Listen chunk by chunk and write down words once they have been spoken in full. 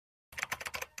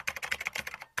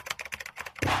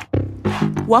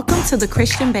Welcome to the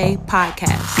Christian Bae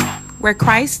podcast, where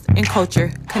Christ and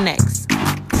culture connects.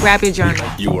 Grab your journal.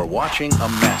 You are watching a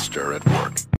master at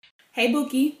work. Hey,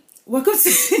 Bookie. Welcome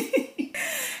to...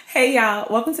 Hey, y'all.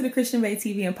 Welcome to the Christian Bae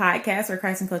TV and podcast, where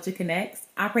Christ and culture connects.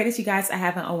 I pray that you guys are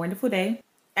having a wonderful day.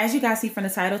 As you guys see from the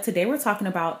title, today we're talking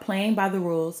about playing by the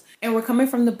rules, and we're coming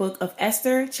from the book of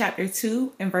Esther, chapter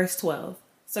 2 and verse 12.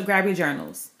 So grab your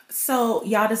journals. So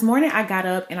y'all, this morning I got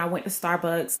up and I went to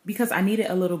Starbucks because I needed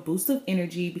a little boost of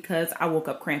energy because I woke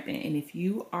up cramping. And if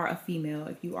you are a female,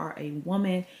 if you are a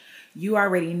woman, you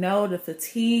already know the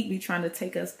fatigue be trying to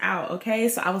take us out, okay?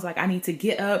 So I was like, I need to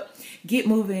get up, get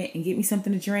moving, and get me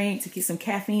something to drink to get some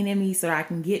caffeine in me so that I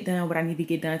can get done what I need to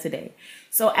get done today.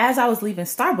 So as I was leaving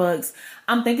Starbucks,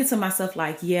 I'm thinking to myself,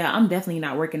 like, yeah, I'm definitely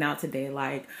not working out today.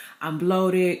 Like, I'm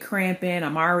bloated, cramping,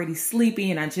 I'm already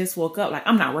sleepy, and I just woke up. Like,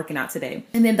 I'm not working out today.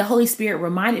 And then the Holy Spirit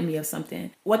reminded me of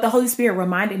something. What the Holy Spirit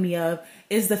reminded me of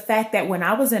is the fact that when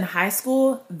I was in high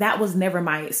school, that was never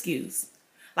my excuse.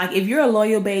 Like, if you're a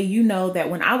loyal bae, you know that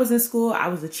when I was in school, I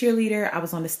was a cheerleader. I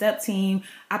was on the step team.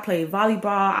 I played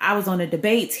volleyball. I was on the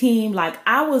debate team. Like,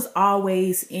 I was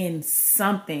always in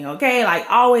something, okay? Like,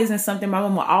 always in something. My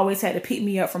mama always had to pick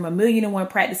me up from 1,000,001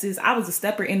 practices. I was a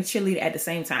stepper and a cheerleader at the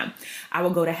same time. I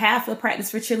would go to half of practice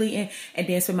for cheerleading and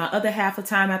then spend my other half of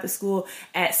time after school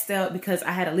at step because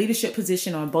I had a leadership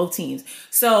position on both teams.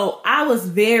 So I was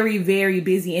very, very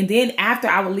busy. And then after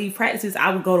I would leave practices,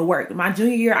 I would go to work. My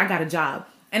junior year, I got a job.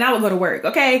 And I would go to work,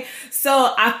 okay?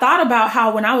 So I thought about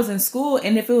how when I was in school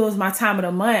and if it was my time of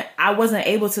the month, I wasn't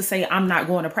able to say I'm not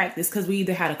going to practice because we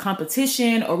either had a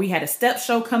competition or we had a step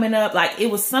show coming up. Like,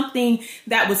 it was something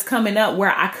that was coming up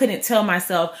where I couldn't tell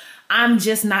myself, I'm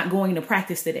just not going to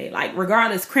practice today. Like,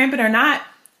 regardless, cramping or not,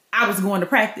 I was going to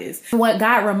practice. And what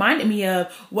God reminded me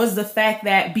of was the fact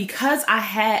that because I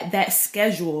had that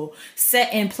schedule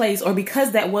set in place, or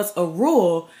because that was a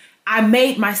rule, I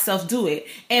made myself do it.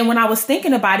 And when I was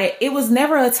thinking about it, it was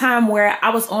never a time where I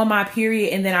was on my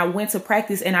period and then I went to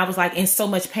practice and I was like in so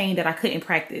much pain that I couldn't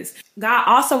practice. God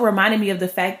also reminded me of the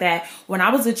fact that when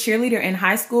I was a cheerleader in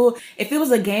high school, if it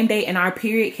was a game day and our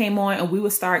period came on and we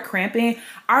would start cramping,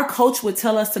 our coach would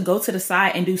tell us to go to the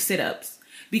side and do sit-ups.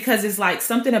 Because it's like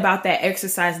something about that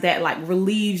exercise that like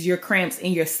relieves your cramps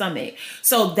in your stomach.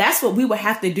 So that's what we would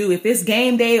have to do. If it's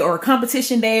game day or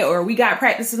competition day or we got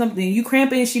practice or something, you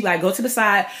cramping, she'd be like, go to the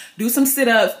side, do some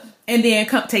sit-ups, and then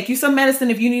come take you some medicine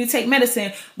if you need to take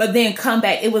medicine, but then come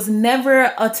back. It was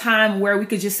never a time where we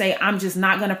could just say, I'm just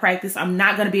not going to practice. I'm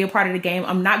not going to be a part of the game.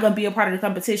 I'm not going to be a part of the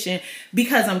competition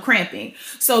because I'm cramping.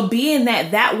 So being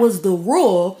that that was the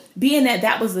rule, being that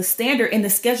that was the standard in the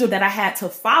schedule that I had to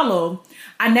follow,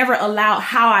 I never allowed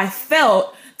how I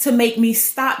felt to make me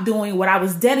stop doing what I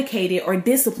was dedicated or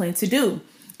disciplined to do.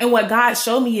 And what God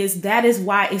showed me is that is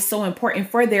why it's so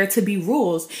important for there to be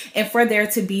rules and for there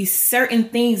to be certain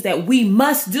things that we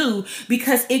must do,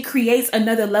 because it creates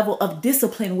another level of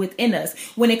discipline within us.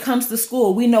 When it comes to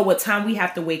school, we know what time we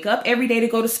have to wake up every day to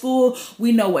go to school.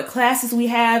 We know what classes we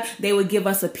have. They would give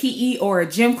us a PE or a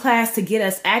gym class to get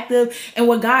us active. And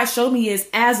what God showed me is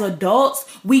as adults,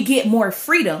 we get more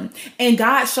freedom. And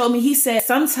God showed me, he said,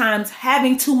 sometimes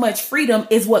having too much freedom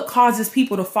is what causes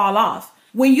people to fall off.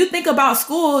 When you think about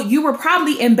school, you were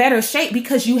probably in better shape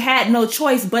because you had no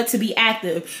choice but to be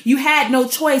active. You had no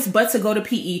choice but to go to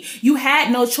PE. You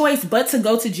had no choice but to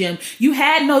go to gym. You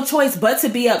had no choice but to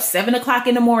be up 7 o'clock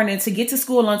in the morning to get to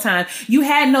school on time. You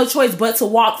had no choice but to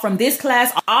walk from this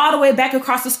class all the way back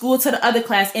across the school to the other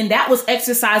class. And that was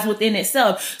exercise within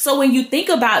itself. So when you think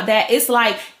about that, it's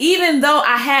like, even though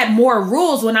I had more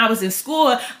rules when I was in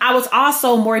school, I was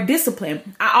also more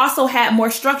disciplined. I also had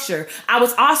more structure. I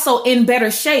was also in better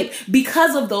shape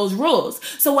because of those rules.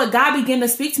 So what God began to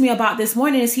speak to me about this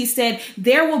morning is he said,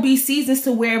 there will be seasons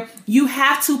to where you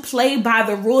have to play by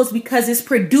the rules because it's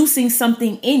producing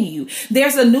something in you.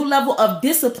 There's a new level of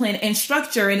discipline and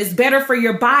structure, and it's better for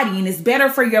your body and it's better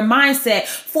for your mindset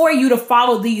for you to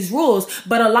follow these rules.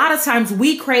 But a lot of times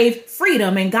we crave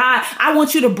freedom, and God, I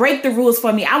want you to break the rules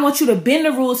for me. I want you to bend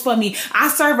the rules for me. I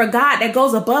serve a God that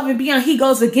goes above and beyond. He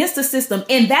goes against the system,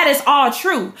 and that is all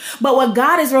true. But what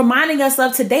God is reminding us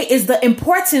of today is the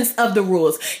importance of the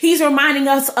rules. He's reminding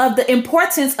us of the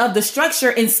importance of the structure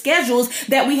and schedules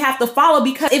that we have to follow,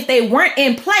 because if they weren't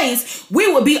in place,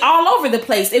 we would be all over the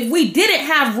place. If we didn't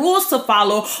have rules to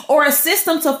follow or a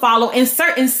system to follow in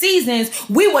certain seasons,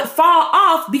 we would fall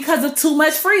off because of too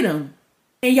much freedom.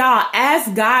 And y'all, as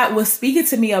God was speaking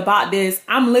to me about this,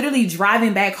 I'm literally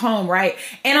driving back home, right?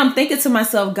 And I'm thinking to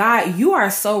myself, God, you are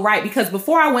so right. Because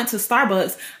before I went to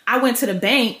Starbucks, I went to the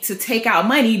bank to take out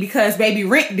money because baby,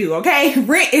 rent due, okay?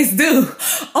 Rent is due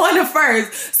on the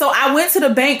 1st. So I went to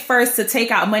the bank first to take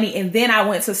out money and then I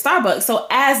went to Starbucks. So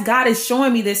as God is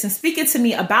showing me this and speaking to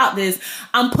me about this,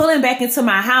 I'm pulling back into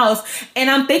my house and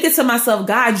I'm thinking to myself,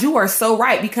 God, you are so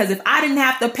right. Because if I didn't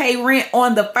have to pay rent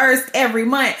on the 1st every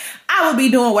month, I would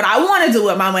be doing what I want to do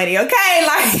with my money, okay?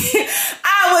 Like,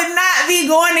 I would not be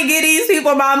going to give these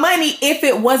people my money if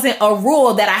it wasn't a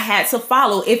rule that I had to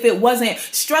follow. If it wasn't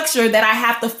structure that I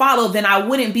have to follow, then I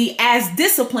wouldn't be as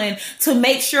disciplined to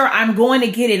make sure I'm going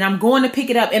to get it, I'm going to pick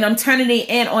it up, and I'm turning it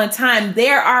in on time.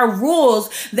 There are rules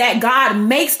that God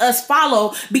makes us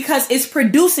follow because it's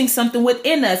producing something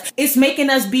within us. It's making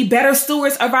us be better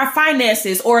stewards of our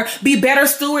finances, or be better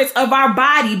stewards of our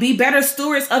body, be better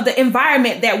stewards of the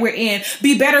environment that we're in,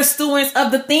 be better stewards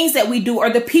of the things that we do or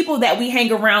the people that we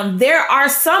hang around. There are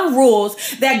some rules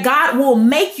that God will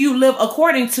make you live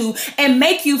according to and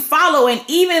make you follow. And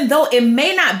even though it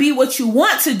may not be what you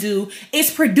want to do,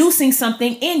 it's producing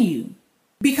something in you.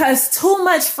 Because too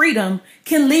much freedom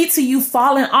can lead to you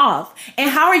falling off. And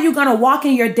how are you going to walk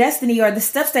in your destiny or the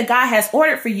steps that God has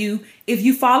ordered for you if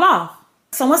you fall off?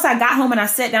 So once I got home and I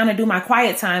sat down to do my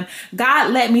quiet time,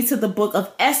 God led me to the book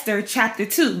of Esther, chapter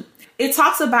 2. It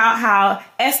talks about how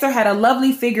Esther had a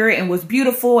lovely figure and was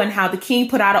beautiful, and how the king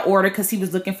put out an order because he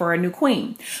was looking for a new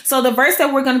queen. So the verse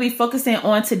that we're going to be focusing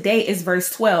on today is verse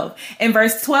 12. And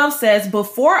verse 12 says,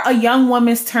 before a young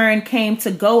woman's turn came to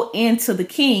go into the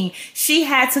king, she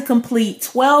had to complete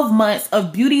 12 months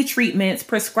of beauty treatments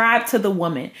prescribed to the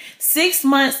woman, 6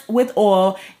 months with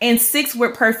oil and 6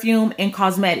 with perfume and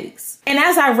cosmetics. And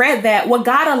as I read that, what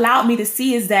God allowed me to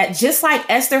see is that just like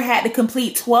Esther had to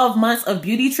complete 12 months of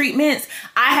beauty treatments,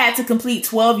 I had to complete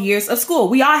 12 years of school.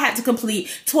 We all had to complete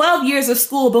 12 years of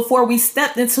school before we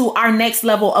stepped into our next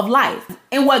level of life.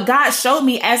 And what God showed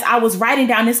me as I was writing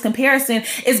down this comparison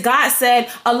is God said,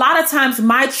 a lot of times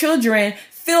my children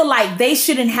feel like they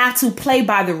shouldn't have to play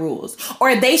by the rules,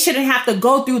 or they shouldn't have to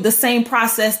go through the same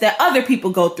process that other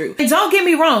people go through. And don't get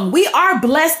me wrong, we are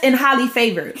blessed and highly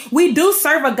favored. We do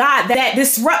serve a God that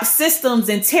disrupts systems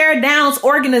and tear down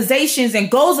organizations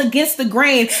and goes against the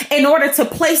grain in order to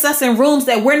place us in rooms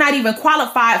that we're not even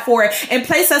qualified for, and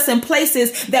place us in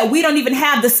places that we don't even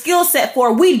have the skill set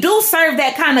for. We do serve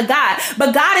that kind of God.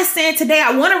 But God is saying today,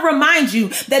 I want to remind you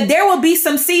that there will be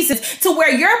some seasons to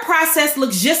where your process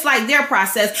looks just like their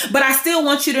process. But I still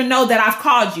want you to know that I've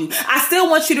called you. I still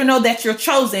want you to know that you're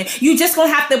chosen. You just gonna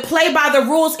have to play by the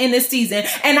rules in this season.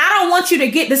 And I don't want you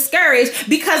to get discouraged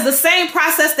because the same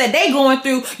process that they going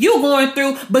through, you going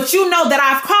through, but you know that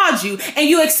I've called you and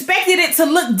you expected it to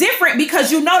look different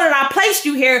because you know that I placed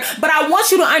you here. But I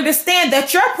want you to understand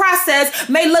that your process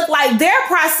may look like their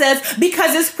process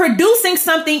because it's producing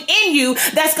something in you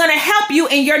that's gonna help you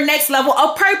in your next level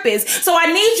of purpose. So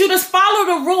I need you to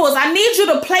follow the rules. I need you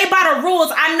to play by the rules.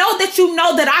 I know that you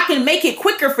know that I can make it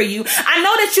quicker for you. I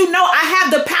know that you know I have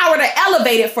the power to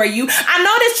elevate it for you. I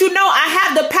know that you know I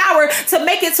have the power to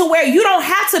make it to where you don't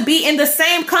have to be in the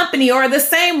same company or the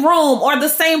same room or the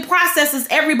same process as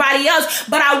everybody else.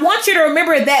 But I want you to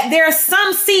remember that there are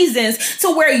some seasons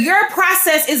to where your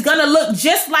process is going to look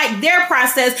just like their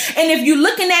process. And if you're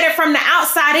looking at it from the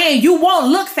outside in, you won't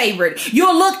look favored.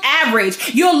 You'll look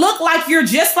average. You'll look like you're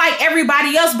just like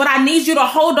everybody else. But I need you to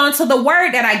hold on to the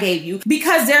word that I gave you,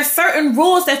 because there's certain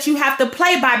rules that you have to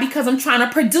play by, because I'm trying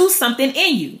to produce something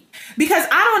in you. Because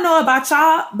I don't know about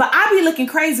y'all, but I be looking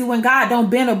crazy when God don't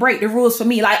bend or break the rules for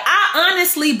me. Like, I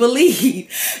honestly believe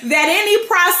that any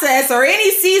process or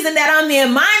any season that I'm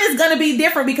in, mine is going to be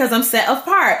different because I'm set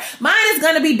apart. Mine is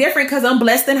going to be different because I'm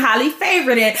blessed and highly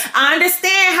favored. And I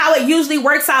understand how it usually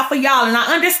works out for y'all. And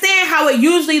I understand how it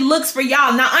usually looks for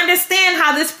y'all. And I understand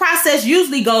how this process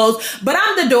usually goes. But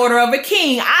I'm the daughter of a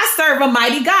king. I serve a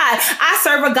mighty God. I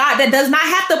serve a God that does not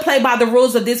have to play by the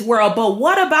rules of this world. But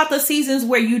what about the seasons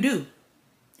where you do?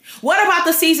 What about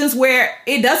the seasons where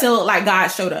it doesn't look like God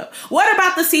showed up? What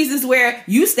about the seasons where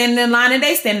you standing in line and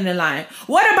they standing in line?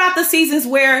 What about the seasons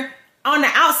where on the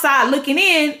outside looking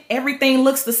in, everything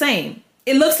looks the same?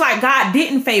 It looks like God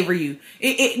didn't favor you.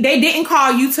 They didn't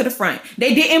call you to the front.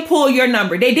 They didn't pull your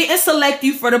number. They didn't select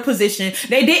you for the position.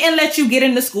 They didn't let you get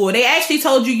into school. They actually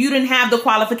told you didn't have the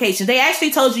qualifications. They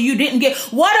actually told you didn't get.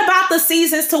 What about the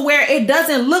seasons to where it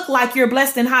doesn't look like you're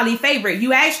blessed and highly favored?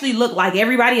 You actually look like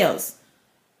everybody else.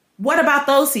 What about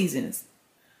those seasons?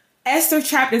 Esther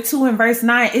chapter 2 and verse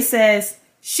 9, it says,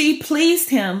 she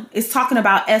pleased him. It's talking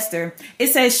about Esther. It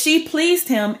says she pleased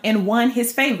him and won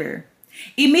his favor.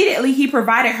 Immediately, he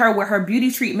provided her with her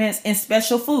beauty treatments and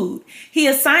special food. He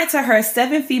assigned to her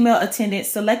 7 female attendants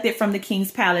selected from the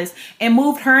king's palace and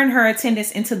moved her and her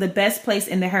attendants into the best place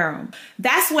in the harem.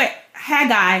 That's what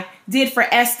Haggai did for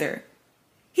Esther.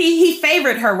 He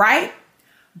favored her, right?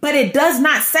 But it does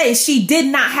not say she did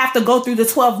not have to go through the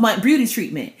 12-month beauty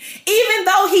treatment. Even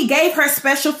though he gave her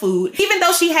special food, even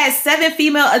though she had 7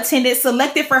 female attendants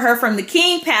selected for her from the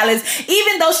king palace,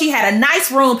 even though she had a nice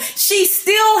room, she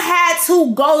still had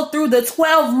to go through the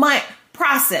 12-month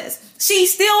process. She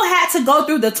still had to go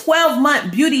through the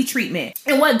 12-month beauty treatment.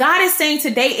 And what God is saying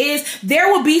today is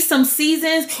there will be some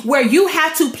seasons where you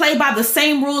have to play by the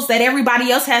same rules that everybody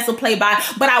else has to play by.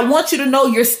 But I want you to know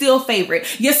you're still favored.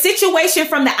 Your situation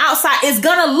from the outside is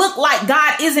going to look like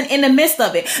God isn't in the midst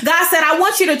of it. God said, I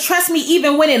want you to trust me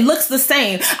even when it looks the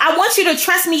same. I want you to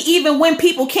trust me even when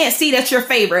people can't see that you're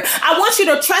favored. I want you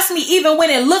to trust me even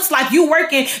when it looks like you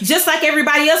working just like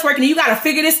everybody else working. And you got to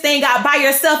figure this thing out by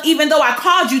yourself, even though I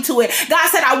called you to it. God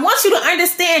said, I want you to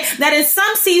understand that in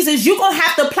some seasons, you're going to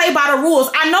have to play by the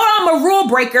rules. I know I'm a rule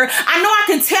breaker. I know I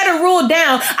can tear the rule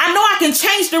down. I know I can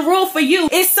change the rule for you.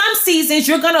 In some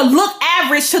seasons, you're going to look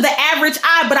average to the average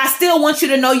eye, but I still want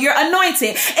you to know you're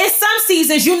anointed. In some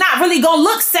seasons, you're not really going to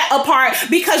look set apart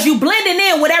because you blending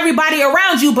in with everybody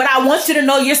around you, but I want you to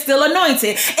know you're still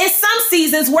anointed. In some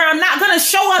seasons where I'm not going to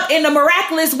show up in the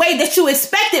miraculous way that you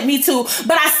expected me to,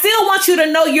 but I still want you to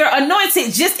know you're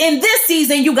anointed. Just in this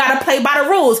season, you got to play by the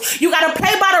rules. You got to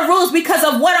play by the rules because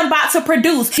of what I'm about to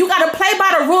produce. You got to play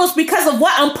by the rules because of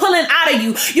what I'm pulling out of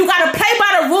you. You got to play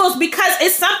by the rules because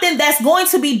it's something that's going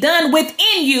to be done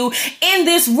within you in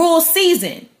this rule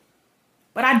season.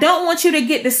 But I don't want you to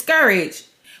get discouraged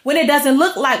when it doesn't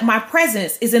look like my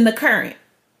presence is in the current.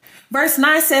 Verse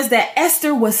 9 says that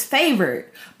Esther was favored,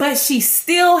 but she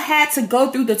still had to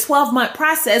go through the 12-month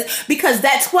process because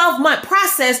that 12-month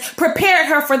process prepared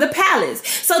her for the palace.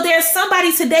 So there's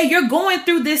somebody today, you're going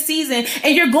through this season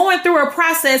and you're going through a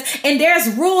process and there's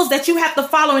rules that you have to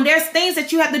follow and there's things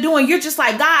that you have to do. And you're just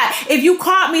like, God, if you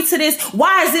called me to this,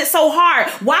 why is it so hard?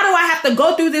 Why do I have to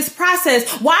go through this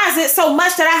process? Why is it so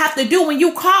much that I have to do? When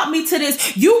you called me to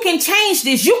this, you can change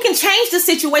this. You can change the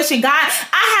situation, God.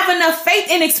 I have enough faith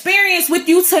and experience with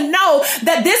you to know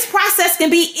that this process can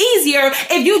be easier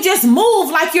if you just move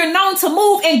like you're known to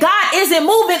move and God isn't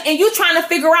moving and you trying to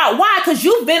figure out why, because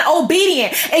you've been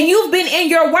obedient and you've been in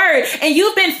your word and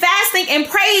you've been fasting and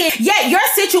praying, yet your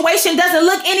situation doesn't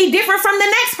look any different from the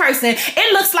next person.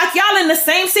 It looks like y'all in the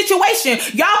same situation.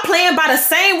 Y'all playing by the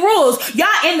same rules.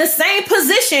 Y'all in the same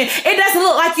position. It doesn't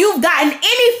look like you've gotten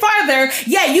any further,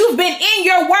 yet you've been in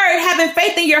your word, having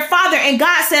faith in your Father. And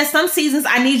God says some seasons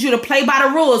I need you to play by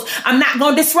the rules. I'm not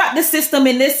going to disrupt the system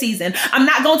in this season. I'm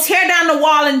not going to tear down the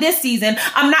wall in this season.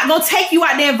 I'm not going to take you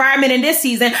out the environment in this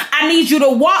season. I need you to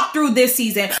walk through this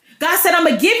season. God said, I'm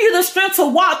going to give you the strength to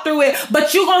walk through it,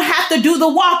 but you're going to have to do the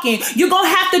walking. You're going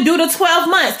to have to do the 12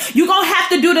 months. You're going to have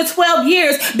to do the 12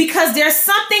 years because there's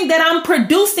something that I'm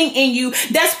producing in you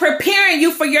that's preparing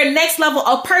you for your next level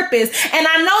of purpose. And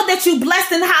I know that you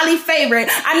blessed and highly favored.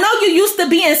 I know you used to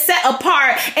being set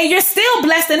apart and you're still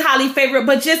blessed and highly favored,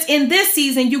 but just in this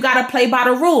season, you got to play by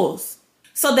the rules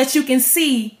so that you can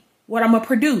see what I'm going to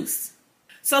produce.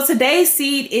 So today's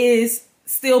seed is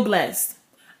still blessed.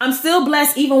 I'm still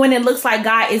blessed even when it looks like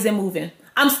God isn't moving.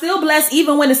 I'm still blessed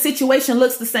even when the situation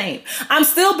looks the same. I'm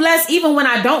still blessed even when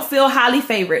I don't feel highly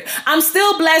favored. I'm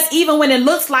still blessed even when it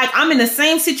looks like I'm in the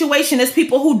same situation as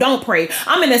people who don't pray.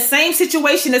 I'm in the same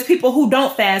situation as people who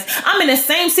don't fast. I'm in the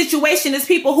same situation as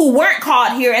people who weren't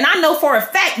called here. And I know for a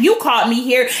fact you called me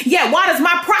here. Yet why does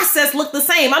my process look the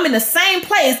same? I'm in the same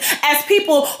place as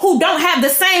people who don't have the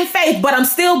same faith, but I'm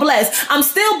still blessed. I'm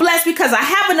still blessed because I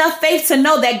have enough faith to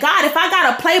know that God, if I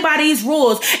got to play by these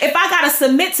rules, if I got to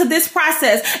submit to this process,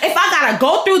 if I got to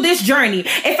go through this journey,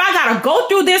 if I got to go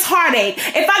through this heartache,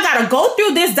 if I got to go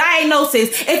through this diagnosis,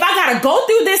 if I got to go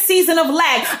through this season of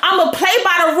lack, I'm going to play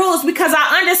by the rules because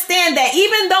I understand that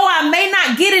even though I may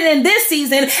not get it in this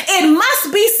season, it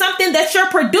must be something that you're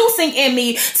producing in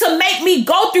me to make me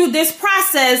go through this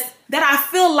process that I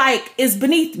feel like is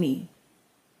beneath me.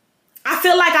 I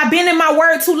feel like I've been in my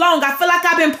word too long. I feel like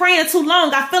I've been praying too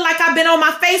long. I feel like I've been on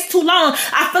my face too long.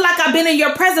 I feel like I've been in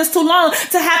your presence too long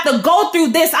to have to go through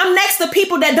this. I'm next to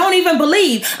people that don't even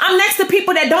believe. I'm next to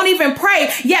people that don't even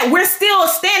pray. Yet we're still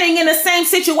standing in the same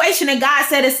situation. And God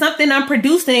said it's something I'm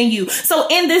producing in you. So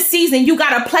in this season, you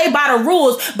got to play by the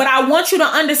rules. But I want you to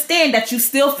understand that you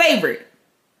still favored.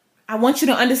 I want you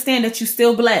to understand that you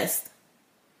still blessed.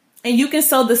 And you can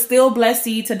sow the still blessed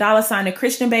seed to $ the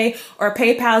Christian Bae or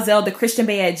PayPal Zelle the Christian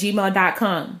Bae at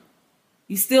gmail.com.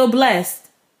 You still blessed.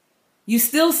 You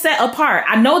still set apart.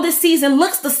 I know this season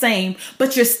looks the same,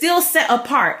 but you're still set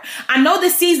apart. I know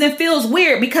this season feels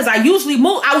weird because I usually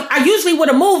move. I usually would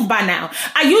have moved by now.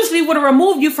 I usually would have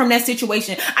removed you from that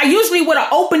situation. I usually would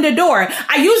have opened the door.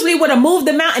 I usually would have moved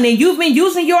the mountain, and you've been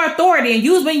using your authority and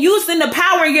you've been using the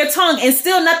power in your tongue, and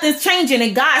still nothing's changing.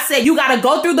 And God said, you got to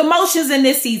go through the motions in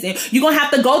this season. You're going to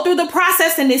have to go through the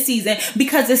process in this season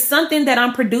because it's something that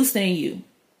I'm producing in you.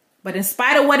 But in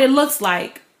spite of what it looks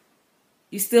like,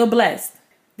 you're still blessed.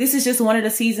 This is just one of the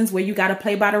seasons where you got to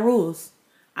play by the rules.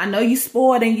 I know you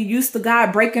spoiled and you used to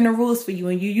God breaking the rules for you,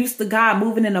 and you used to God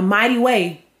moving in a mighty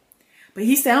way. But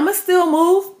he said, I'm going to still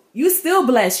move. You still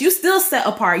blessed. You still set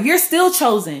apart. You're still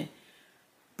chosen.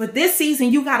 But this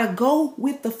season, you got to go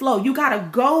with the flow. You got to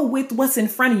go with what's in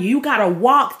front of you. You got to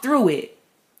walk through it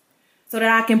so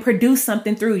that I can produce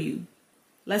something through you.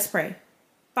 Let's pray.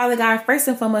 Father God, first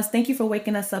and foremost, thank you for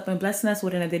waking us up and blessing us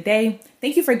with another day.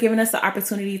 Thank you for giving us the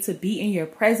opportunity to be in your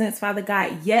presence, Father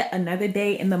God, yet another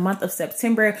day in the month of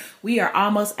September. We are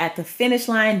almost at the finish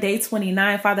line, day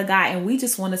 29, Father God, and we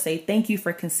just want to say thank you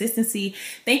for consistency.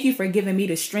 Thank you for giving me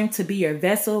the strength to be your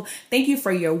vessel. Thank you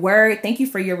for your word. Thank you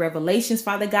for your revelations,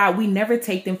 Father God. We never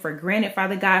take them for granted,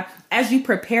 Father God. As you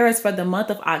prepare us for the month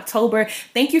of October,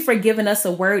 thank you for giving us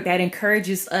a word that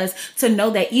encourages us to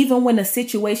know that even when the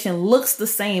situation looks the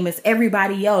same as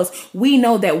everybody else, we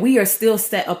know that we are still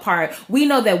set apart. We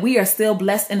know that we are still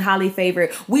blessed and highly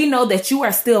favored. We know that you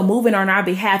are still moving on our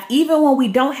behalf. Even when we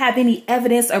don't have any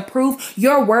evidence or proof,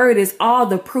 your word is all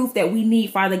the proof that we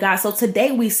need, Father God. So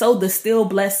today we sow the still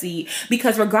blessed seed,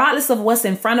 because regardless of what's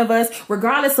in front of us,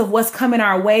 regardless of what's coming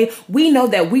our way, we know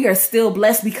that we are still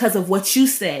blessed because of what you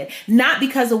said, not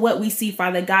because of what we see,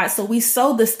 Father God. So we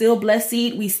sow the still blessed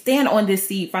seed. We stand on this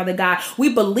seed, Father God.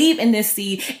 We believe in this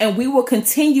seed, and we will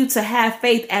continue to have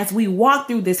faith as we walk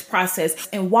through this process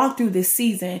and walk through this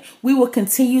season. We will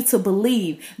continue to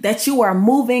believe that you are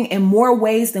moving in more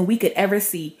ways than we could ever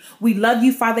see. We love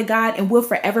you, Father God, and we'll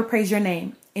forever praise your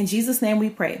name. In Jesus' name we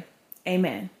pray.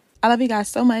 Amen. I love you guys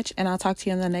so much, and I'll talk to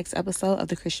you in the next episode of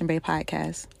the Christian Bae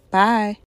Podcast. Bye.